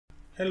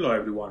Hello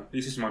everyone,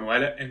 this is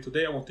Manuele and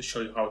today I want to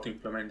show you how to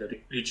implement the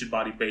rigid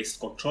body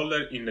based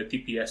controller in the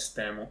TPS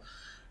demo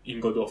in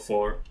Godot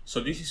 4.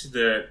 So this is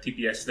the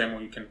TPS demo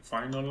you can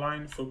find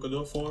online for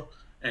Godot 4,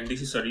 and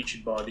this is a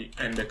rigid body,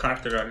 and the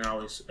character right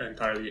now is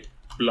entirely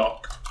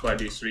blocked by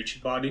this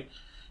rigid body.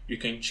 You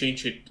can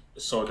change it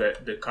so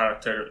that the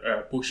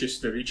character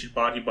pushes the rigid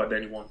body, but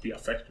then it won't be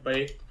affected by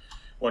it.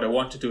 What I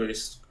want to do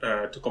is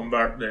to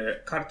convert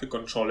the character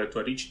controller to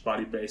a rigid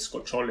body based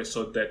controller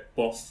so that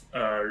both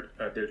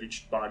the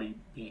rigid body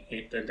being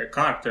hit and the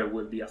character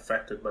will be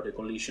affected by the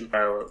collision.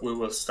 We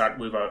will start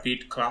with a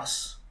feed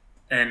class,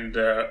 and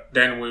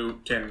then we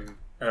can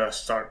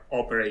start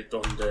operate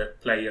on the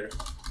player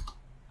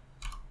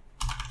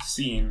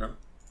scene.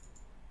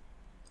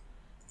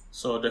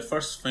 So the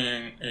first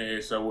thing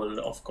is I will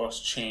of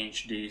course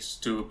change this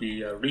to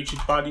be a rigid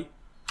body,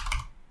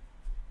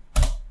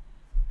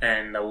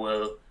 and I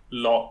will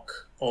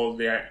lock all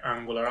the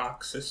angular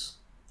axes.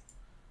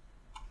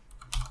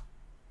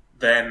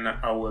 Then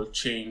I will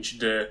change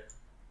the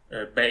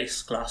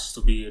base class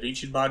to be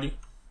rigid body,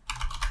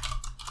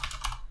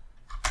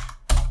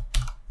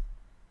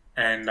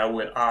 and I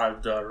will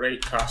add the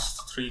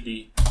raycast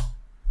 3D.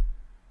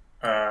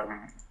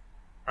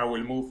 I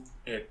will move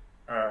it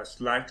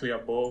slightly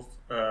above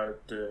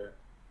the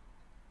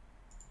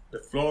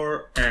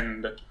floor,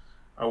 and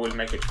I will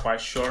make it quite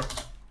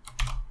short.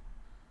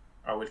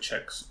 I will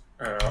check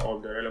all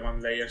the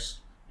relevant layers.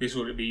 This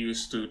will be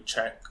used to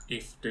check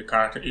if the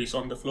character is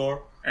on the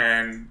floor,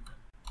 and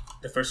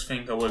the first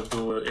thing I will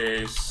do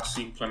is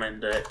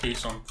implement the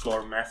is on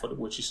floor method,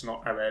 which is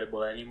not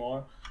available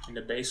anymore in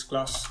the base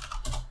class,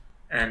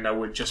 and I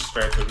will just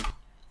return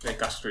the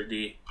cast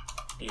 3D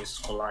is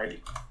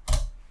colliding.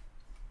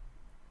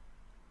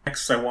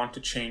 Next, I want to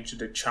change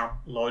the jump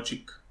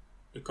logic,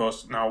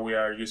 because now we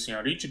are using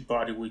a rigid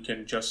body. We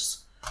can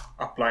just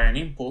apply an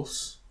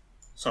impulse.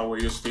 So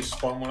we'll use this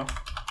formula.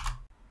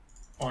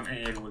 On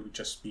air will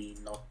just be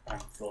not on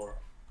floor.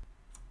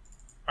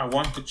 I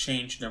want to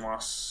change the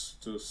mass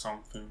to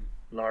something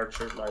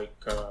larger,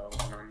 like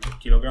 100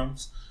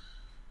 kilograms.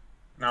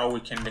 Now we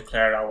can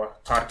declare our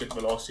target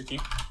velocity,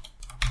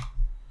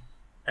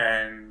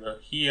 and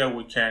here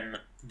we can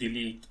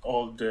delete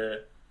all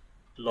the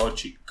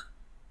logic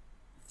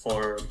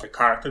for the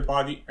character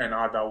body and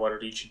add our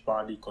rigid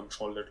body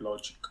controller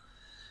logic.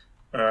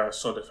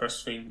 So the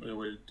first thing we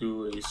will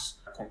do is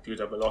compute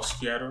a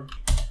velocity error.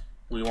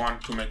 We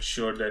want to make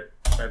sure that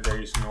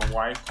there is no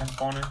Y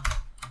component,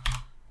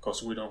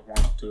 because we don't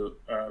want to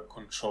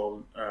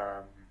control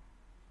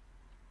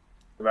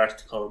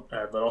vertical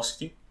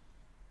velocity.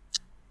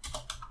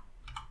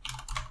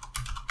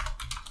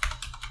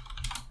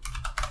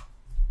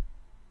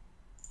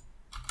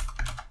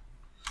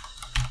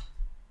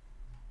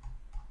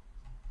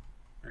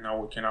 And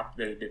now we can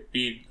update the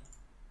speed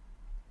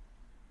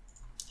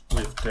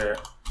with the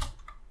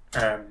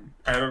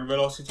error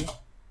velocity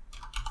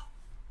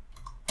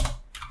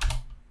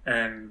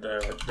and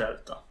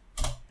delta,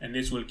 and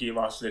this will give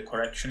us the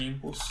correction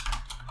impulse,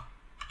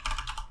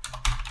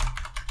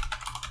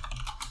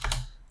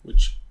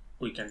 which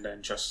we can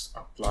then just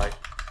apply.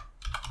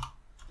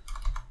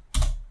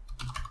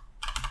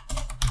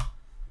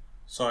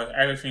 So if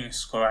everything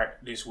is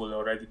correct, this will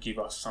already give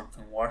us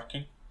something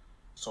working.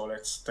 So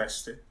let's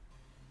test it.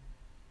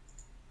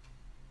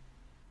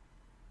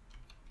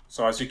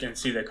 So as you can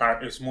see, the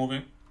character is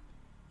moving,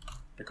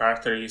 the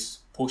character is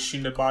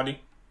pushing the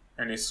body,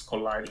 and it's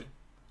colliding.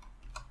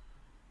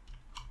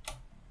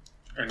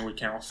 And we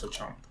can also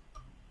jump.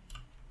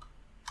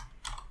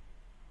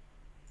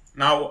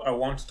 Now what I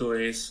want to do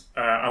is,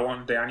 I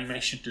want the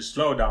animation to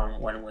slow down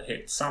when we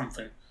hit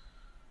something,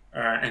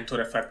 and to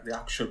reflect the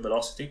actual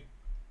velocity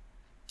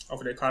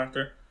of the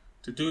character.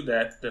 To do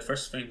that, the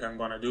first thing I'm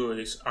gonna do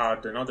is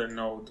add another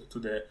node to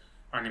the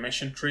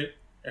animation tree,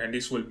 and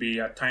this will be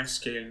a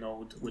timescale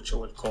node, which I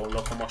will call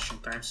locomotion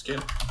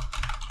timescale.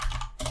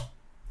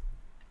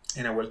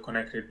 And I will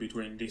connect it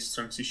between this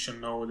transition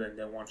node and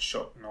the one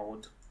shot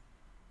node.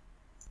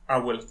 I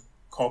will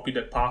copy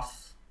the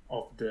path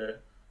of the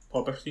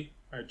property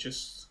I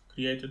just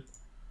created.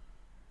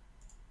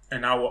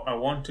 And now what I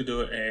want to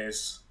do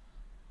is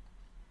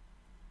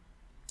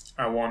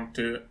I want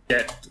to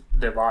get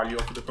the value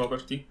of the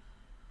property,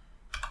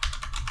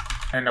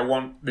 and I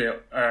want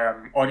the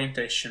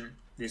orientation,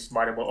 this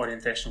variable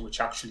orientation,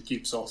 which actually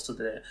keeps also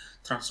the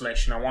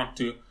translation. I want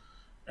to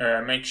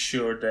make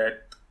sure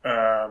that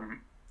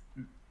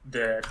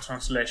the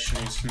translation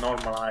is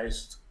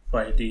normalized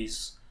by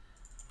this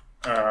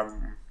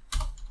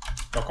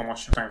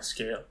locomotion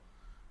timescale,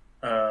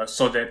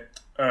 so that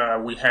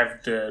we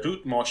have the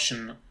root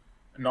motion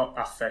not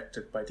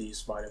affected by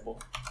this variable.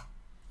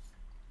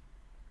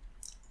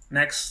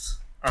 Next,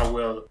 I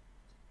will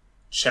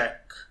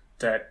check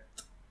that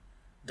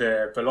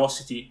the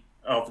velocity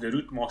of the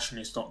root motion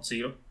is not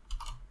 0.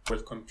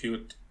 We'll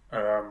compute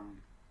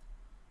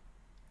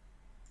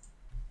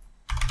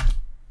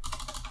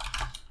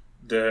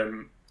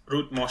the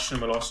root motion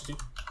velocity,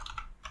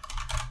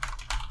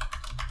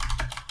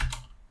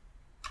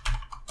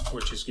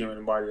 which is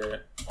given by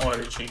the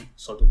origin,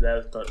 so the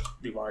delta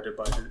divided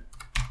by the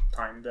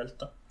time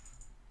delta.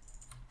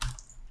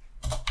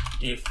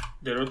 If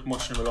the root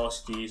motion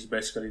velocity is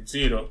basically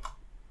 0,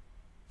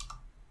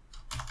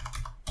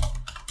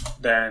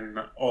 then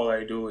all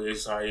I do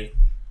is I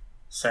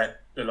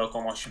set the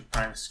locomotion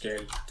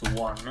timescale to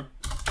 1,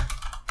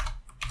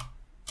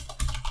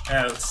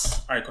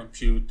 else I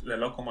compute the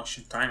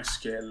locomotion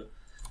timescale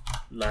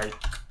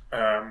like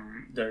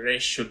the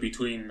ratio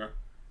between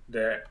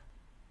the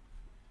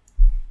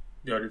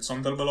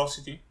horizontal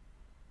velocity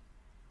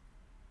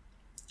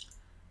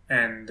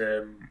and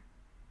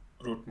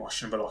root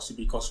motion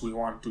velocity, because we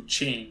want to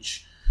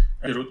change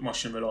the root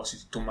motion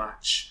velocity to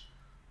match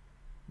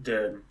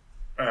the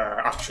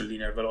actual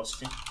linear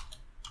velocity.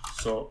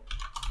 So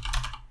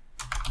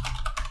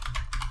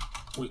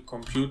we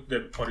compute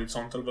the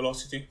horizontal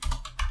velocity,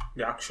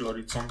 the actual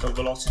horizontal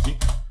velocity,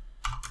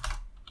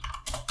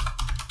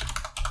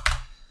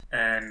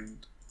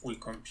 and we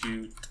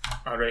compute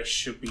a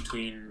ratio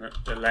between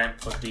the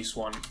length of this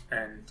one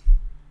and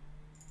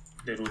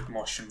the root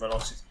motion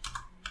velocity.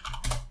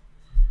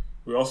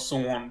 We also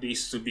want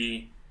this to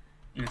be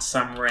in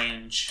some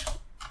range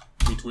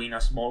between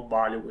a small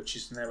value, which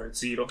is never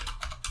 0,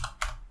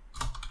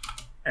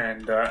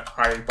 and a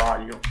high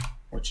value,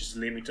 which is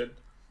limited.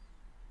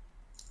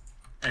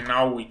 And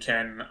now we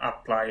can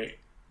apply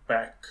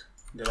back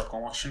the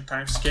locomotion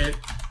timescale.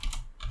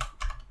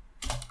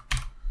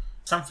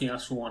 Something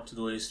else we want to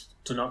do is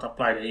to not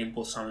apply the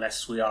impulse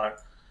unless we are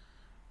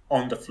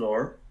on the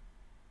floor.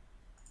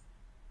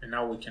 And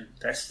now we can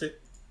test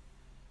it.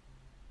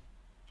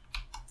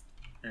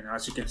 And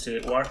as you can see,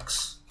 it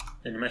works.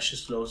 The animation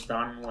slows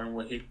down when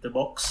we hit the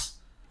box,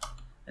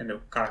 and the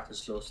character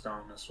slows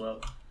down as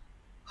well.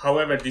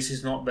 However, this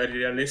is not very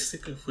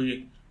realistic. If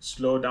we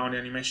slow down the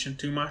animation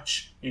too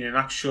much, in an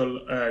actual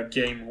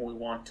game we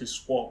want to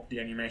swap the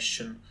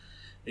animation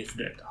if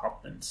that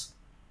happens.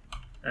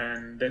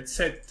 And that's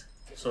it.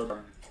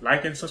 So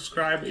like and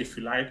subscribe if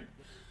you like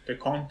the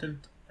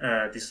content,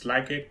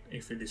 dislike it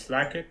if you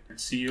dislike it, and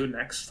see you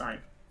next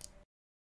time.